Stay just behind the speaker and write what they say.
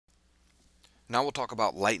Now we'll talk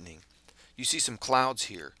about lightning. You see some clouds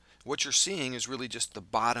here. What you're seeing is really just the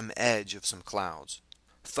bottom edge of some clouds.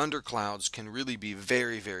 Thunderclouds can really be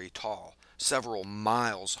very, very tall, several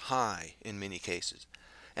miles high in many cases.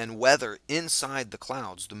 And weather inside the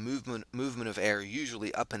clouds, the movement of air,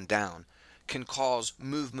 usually up and down, can cause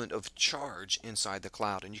movement of charge inside the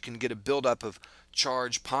cloud. And you can get a buildup of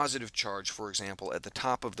charge, positive charge, for example, at the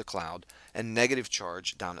top of the cloud, and negative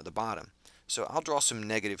charge down at the bottom. So I'll draw some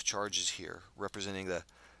negative charges here, representing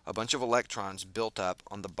a bunch of electrons built up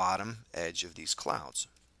on the bottom edge of these clouds.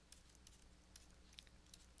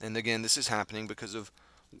 And again, this is happening because of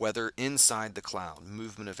weather inside the cloud,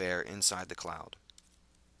 movement of air inside the cloud.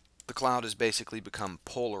 The cloud has basically become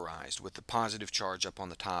polarized with the positive charge up on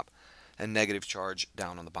the top and negative charge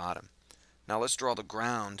down on the bottom. Now let's draw the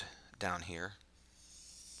ground down here,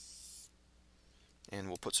 and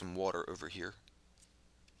we'll put some water over here.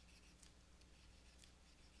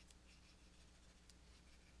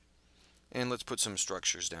 And let's put some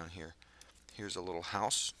structures down here. Here's a little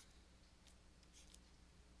house.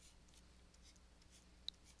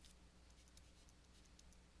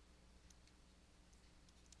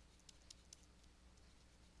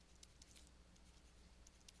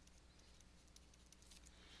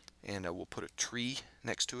 And we'll put a tree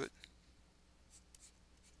next to it.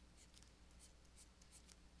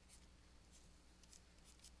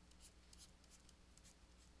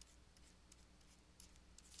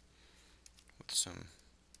 With some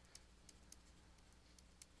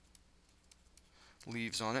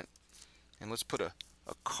leaves on it. And let's put a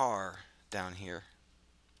car down here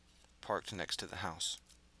parked next to the house.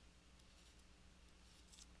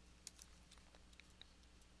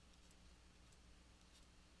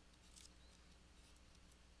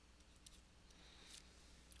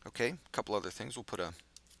 Okay, a couple other things. We'll put a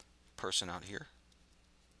person out here.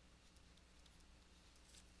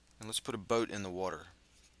 And let's put a boat in the water.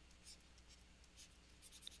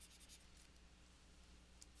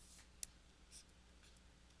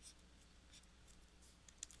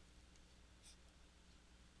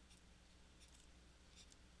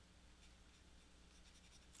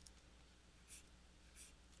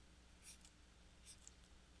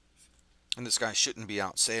 And this guy shouldn't be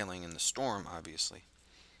out sailing in the storm, obviously.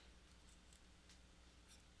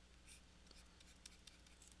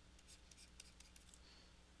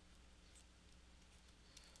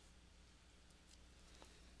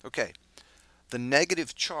 Okay, the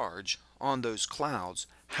negative charge on those clouds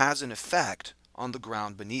has an effect on the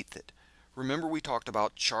ground beneath it. Remember, we talked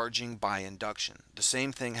about charging by induction. The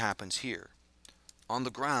same thing happens here. On the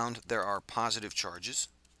ground, there are positive charges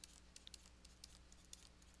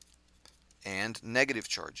and negative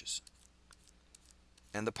charges.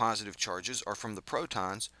 And the positive charges are from the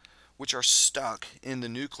protons, which are stuck in the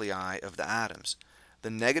nuclei of the atoms. The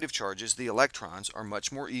negative charges, the electrons, are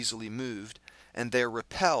much more easily moved, and they're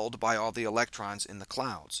repelled by all the electrons in the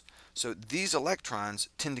clouds. So these electrons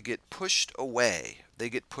tend to get pushed away. They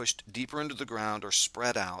get pushed deeper into the ground or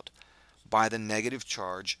spread out by the negative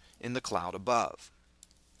charge in the cloud above.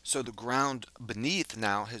 So the ground beneath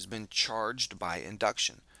now has been charged by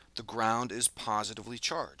induction. The ground is positively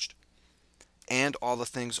charged. And all the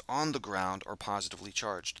things on the ground are positively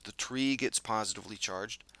charged. The tree gets positively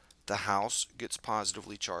charged. The house gets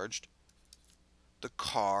positively charged. The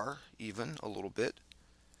car, even a little bit.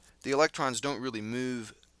 The electrons don't really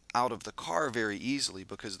move out of the car very easily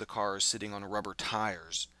because the car is sitting on rubber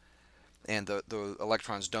tires, and the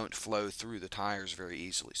electrons don't flow through the tires very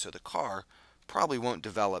easily. So the car probably won't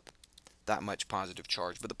develop that much positive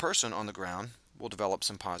charge, but the person on the ground will develop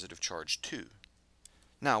some positive charge too.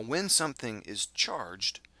 Now, when something is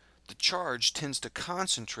charged, the charge tends to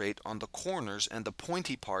concentrate on the corners and the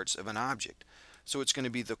pointy parts of an object. So it's going to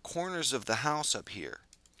be the corners of the house up here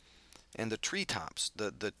and the treetops,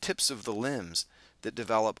 the tips of the limbs that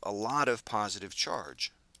develop a lot of positive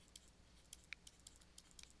charge.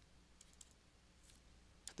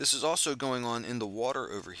 This is also going on in the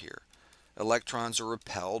water over here. Electrons are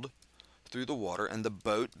repelled through the water and the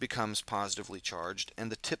boat becomes positively charged,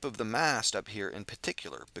 and the tip of the mast up here in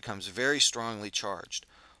particular becomes very strongly charged,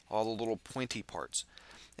 all the little pointy parts.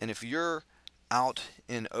 And if you're out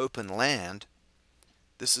in open land,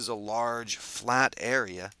 this is a large flat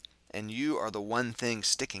area, and you are the one thing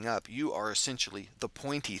sticking up. You are essentially the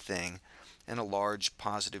pointy thing, and a large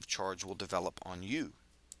positive charge will develop on you.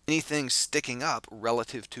 Anything sticking up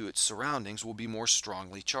relative to its surroundings will be more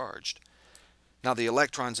strongly charged. Now the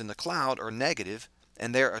electrons in the cloud are negative,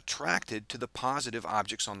 and they're attracted to the positive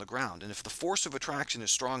objects on the ground. And if the force of attraction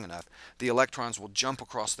is strong enough, the electrons will jump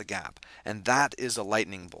across the gap, and that is a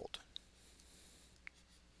lightning bolt.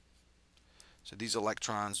 So these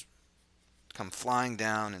electrons come flying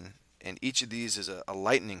down, and each of these is a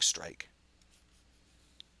lightning strike.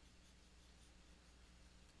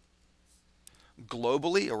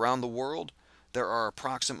 Globally, around the world, there are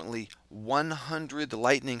approximately 100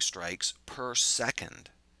 lightning strikes per second.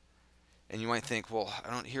 And you might think, well, I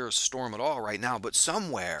don't hear a storm at all right now, but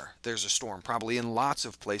somewhere there's a storm. Probably in lots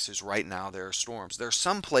of places right now there are storms. There are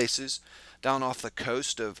some places down off the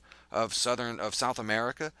coast of South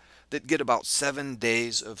America that get about 7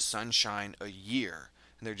 days of sunshine a year.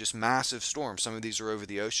 And they're just massive storms. Some of these are over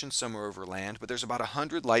the ocean, some are over land, but there's about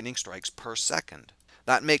 100 lightning strikes per second.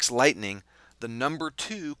 That makes lightning the number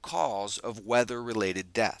 2 cause of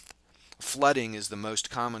weather-related death. Flooding is the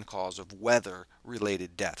most common cause of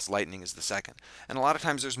weather-related deaths. Lightning is the second. And a lot of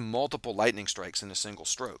times there's multiple lightning strikes in a single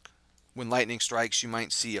stroke. When lightning strikes, you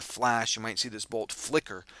might see a flash, you might see this bolt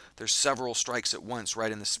flicker. There's several strikes at once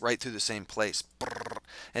right through the same place.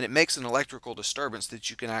 And it makes an electrical disturbance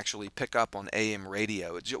that you can actually pick up on AM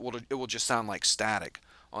radio. It will just sound like static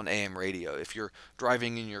on AM radio. If you're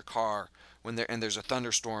driving in your car and there's a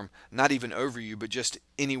thunderstorm, not even over you, but just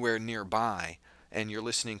anywhere nearby, and you're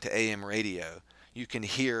listening to AM radio, you can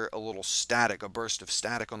hear a little static, a burst of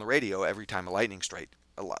static on the radio every time a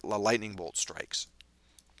lightning bolt strikes.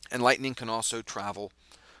 And lightning can also travel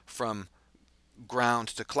from ground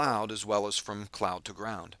to cloud as well as from cloud to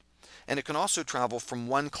ground. And it can also travel from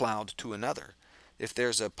one cloud to another. If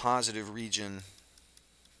there's a positive region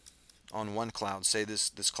on one cloud, say this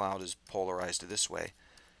cloud is polarized this way,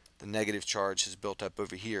 the negative charge has built up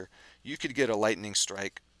over here, you could get a lightning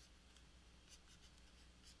strike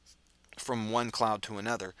from one cloud to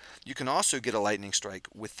another. You can also get a lightning strike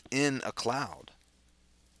within a cloud.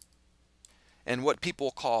 And what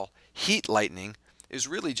people call heat lightning is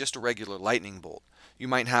really just a regular lightning bolt. You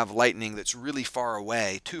might have lightning that's really far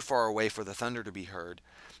away, too far away for the thunder to be heard,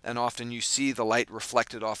 and often you see the light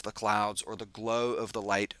reflected off the clouds or the glow of the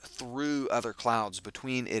light through other clouds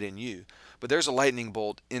between it and you. But there's a lightning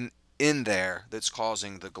bolt in there that's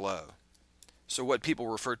causing the glow. So what people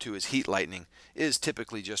refer to as heat lightning is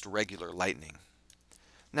typically just regular lightning.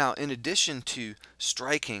 Now, in addition to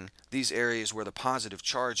striking these areas where the positive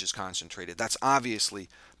charge is concentrated, that's obviously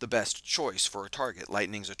the best choice for a target.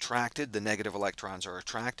 Lightning's attracted, the negative electrons are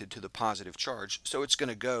attracted to the positive charge, so it's going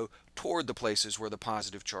to go toward the places where the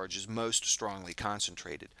positive charge is most strongly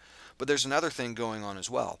concentrated. But there's another thing going on as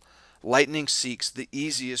well. Lightning seeks the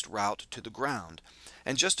easiest route to the ground.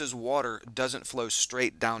 And just as water doesn't flow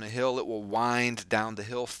straight down a hill, it will wind down the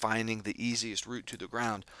hill, finding the easiest route to the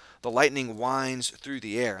ground. The lightning winds through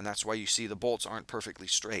the air, and that's why you see the bolts aren't perfectly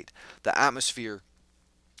straight. The atmosphere,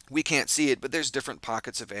 we can't see it, but there's different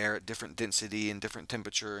pockets of air at different density and different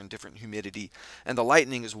temperature and different humidity, and the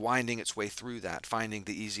lightning is winding its way through that, finding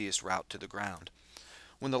the easiest route to the ground.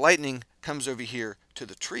 When the lightning comes over here to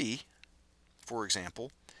the tree, for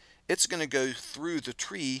example, it's going to go through the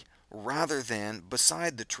tree rather than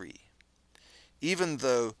beside the tree. Even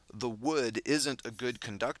though the wood isn't a good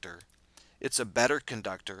conductor, it's a better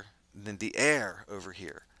conductor than the air over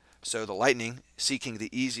here. So the lightning, seeking the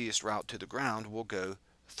easiest route to the ground, will go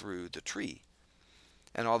through the tree.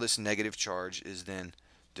 And all this negative charge is then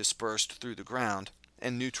dispersed through the ground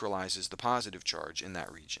and neutralizes the positive charge in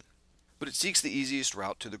that region. But it seeks the easiest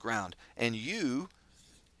route to the ground. And you,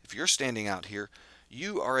 if you're standing out here,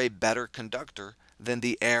 you are a better conductor than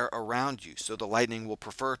the air around you, so the lightning will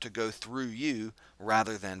prefer to go through you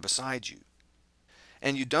rather than beside you.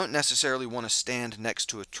 And you don't necessarily want to stand next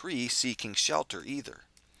to a tree seeking shelter either.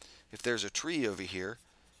 If there's a tree over here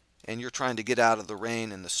and you're trying to get out of the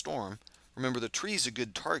rain and the storm, remember the tree is a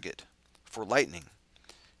good target for lightning.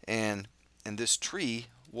 And this tree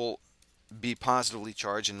will be positively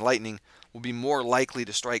charged, and lightning will be more likely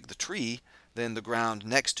to strike the tree than the ground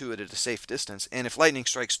next to it at a safe distance. And if lightning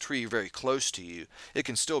strikes a tree very close to you, it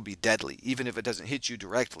can still be deadly. Even if it doesn't hit you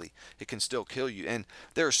directly, it can still kill you. And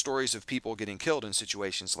there are stories of people getting killed in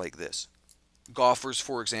situations like this. Golfers,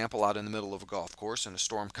 for example, out in the middle of a golf course and a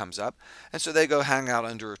storm comes up, and so they go hang out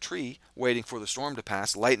under a tree waiting for the storm to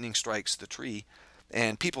pass. Lightning strikes the tree,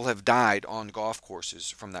 and people have died on golf courses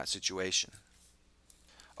from that situation.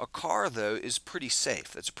 A car, though, is pretty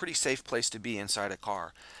safe. It's a pretty safe place to be inside a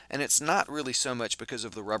car. And it's not really so much because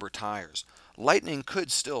of the rubber tires. Lightning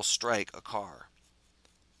could still strike a car.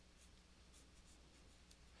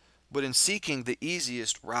 But in seeking the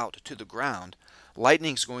easiest route to the ground,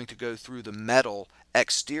 lightning's going to go through the metal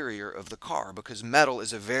exterior of the car, because metal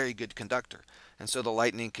is a very good conductor. And so the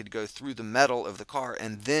lightning could go through the metal of the car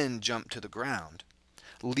and then jump to the ground,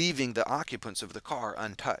 leaving the occupants of the car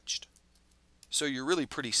untouched. So you're really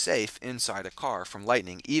pretty safe inside a car from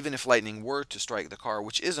lightning, even if lightning were to strike the car,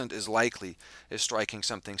 which isn't as likely as striking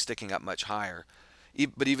something sticking up much higher.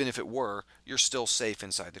 But even if it were, you're still safe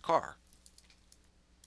inside the car.